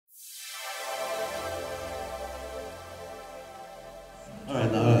All right,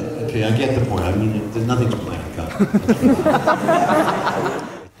 okay, I get the point. I mean, there's nothing's planned, God.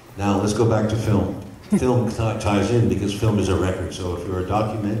 Now, let's go back to film. Film ties in because film is a record, so if you're a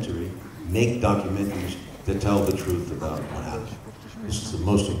documentary, make documentaries that tell the truth about what happened. This is the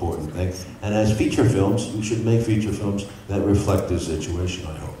most important thing. And as feature films, you should make feature films that reflect this situation,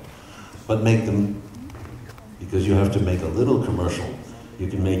 I hope. But make them, because you have to make a little commercial, you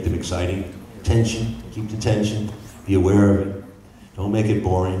can make them exciting. Tension, keep the tension, be aware of it. Don't make it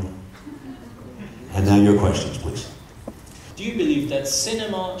boring. And now your questions, please. Do you believe that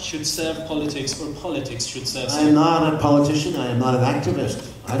cinema should serve politics or politics should serve cinema? I am not a politician, I am not an activist.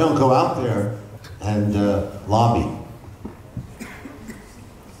 I don't go out there and lobby.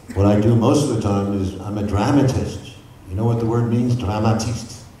 What I do most of the time is I'm a dramatist. You know what the word means?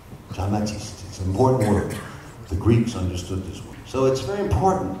 Dramatist. Dramatist. It's an important word. The Greeks understood this word. So it's very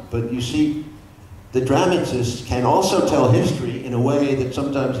important, but you see, the dramatist can also tell history in a way that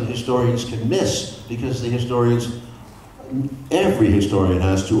sometimes the historians can miss, because the historians, every historian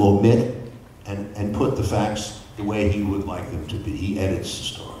has to omit and put the facts the way he would like them to be. He edits the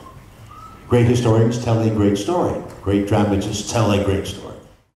story. Great historians tell a great story. Great dramatists tell a great story.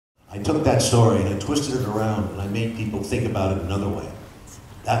 I took that story and I twisted it around and I made people think about it another way.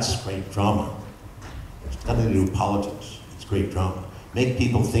 That's great drama. It's nothing to do with politics. It's great drama. Make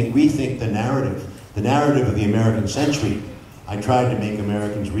people think, rethink the narrative. The narrative of the American century. I tried to make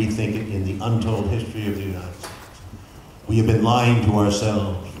Americans rethink it in the untold history of the United States. We have been lying to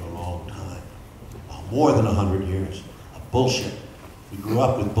ourselves for a long time. More than 100 years. Bullshit. We grew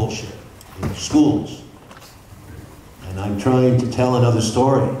up with bullshit in schools. And I'm trying to tell another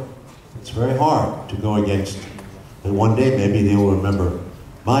story. It's very hard to go against it. But one day maybe they will remember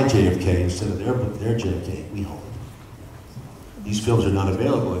my JFK instead of their JFK. We hope. These films are not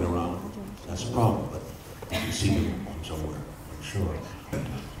available in Iran. That's a problem, but you can see them somewhere, I'm sure.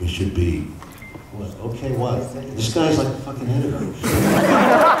 We should be, what, okay, what? This guy's like a fucking editor.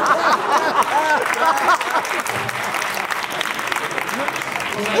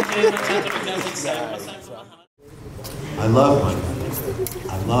 I love my country.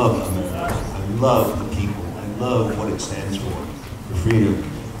 I love America. I love the people. I love what it stands for. The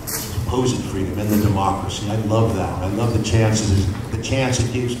freedom, supposed freedom, and the democracy. I love that. I love the chances, the chance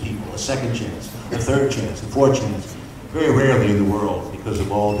it gives people, a second chance, a third chance, a fourth chance. Very rarely in the world, because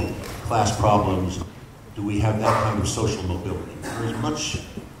of all the class problems, do we have that kind of social mobility. There's much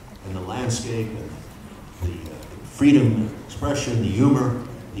in the landscape, and the freedom, expression, the humor,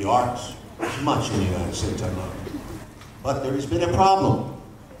 the arts. There's much in the United States I love. But there has been a problem,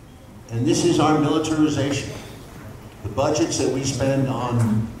 and this is our militarization. The budgets that we spend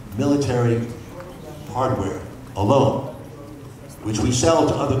on military hardware alone, which we sell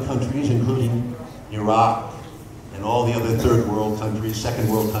to other countries, including Iraq and all the other third world countries, second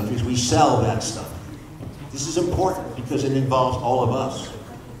world countries, we sell that stuff. This is important because it involves all of us.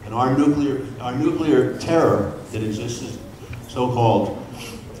 And our nuclear terror that exists, this so-called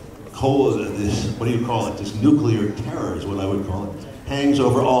what do you call it? This nuclear terror is what I would call it, hangs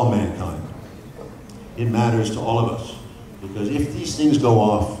over all mankind. It matters to all of us. Because if these things go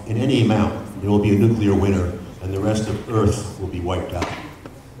off in any amount, there will be a nuclear winter and the rest of Earth will be wiped out.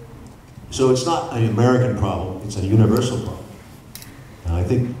 So it's not an American problem, it's a universal problem. And I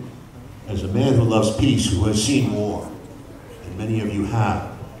think as a man who loves peace, who has seen war, and many of you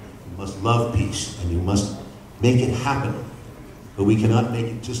have, you must love peace and you must make it happen. But we cannot make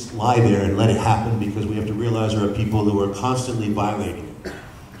it just lie there and let it happen, because we have to realize there are people who are constantly violating it.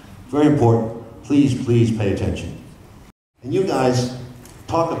 Very important. Please, please pay attention. And you guys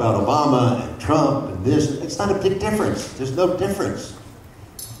talk about Obama and Trump and this. It's not a big difference. There's no difference.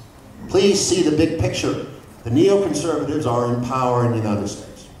 Please see the big picture. The neoconservatives are in power in the United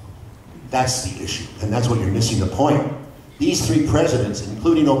States. That's the issue, and that's what you're missing the point. These three presidents,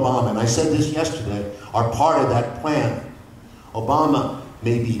 including Obama, and I said this yesterday, are part of that plan. Obama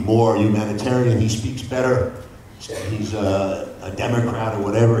may be more humanitarian, he speaks better, he's a Democrat or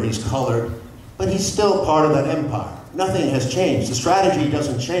whatever, he's colored, but he's still part of that empire. Nothing has changed. The strategy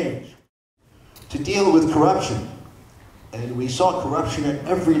doesn't change. To deal with corruption, and we saw corruption at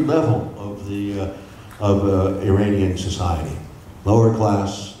every level of the Iranian society, lower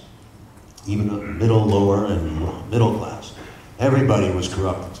class, even middle, lower, and middle class. Everybody was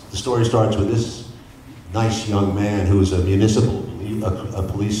corrupt. The story starts with this nice young man who is a a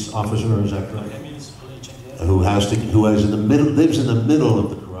police officer, is that correct? Who lives in the middle of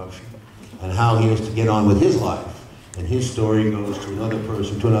the corruption, and how he has to get on with his life. And his story goes to another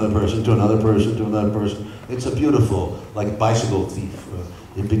person, to another person, to another person, to another person. It's a beautiful, like a bicycle thief.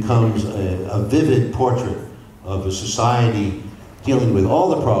 It becomes a vivid portrait of a society dealing with all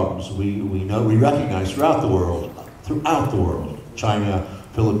the problems we recognize throughout the world, China,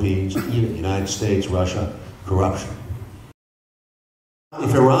 Philippines, even the United States, Russia, corruption.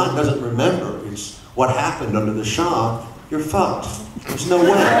 If Iran doesn't remember it's what happened under the Shah, you're fucked. There's no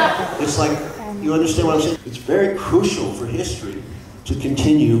way. It's like, you understand what I'm saying? It's very crucial for history to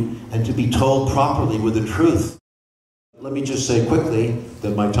continue and to be told properly with the truth. Let me just say quickly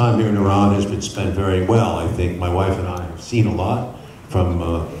that my time here in Iran has been spent very well. I think my wife and I have seen a lot, from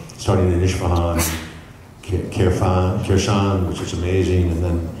starting in Isfahan, Kershan, which is amazing, and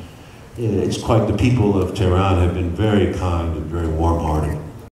then it's quite, the people of Tehran have been very kind and very warm-hearted.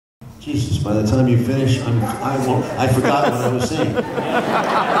 Jesus, by the time you finish, I forgot what I was saying.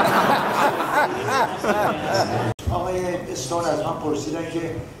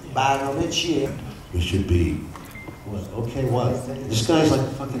 We should be, what? Okay, what? This guy's like a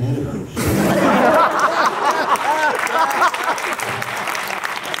fucking editor.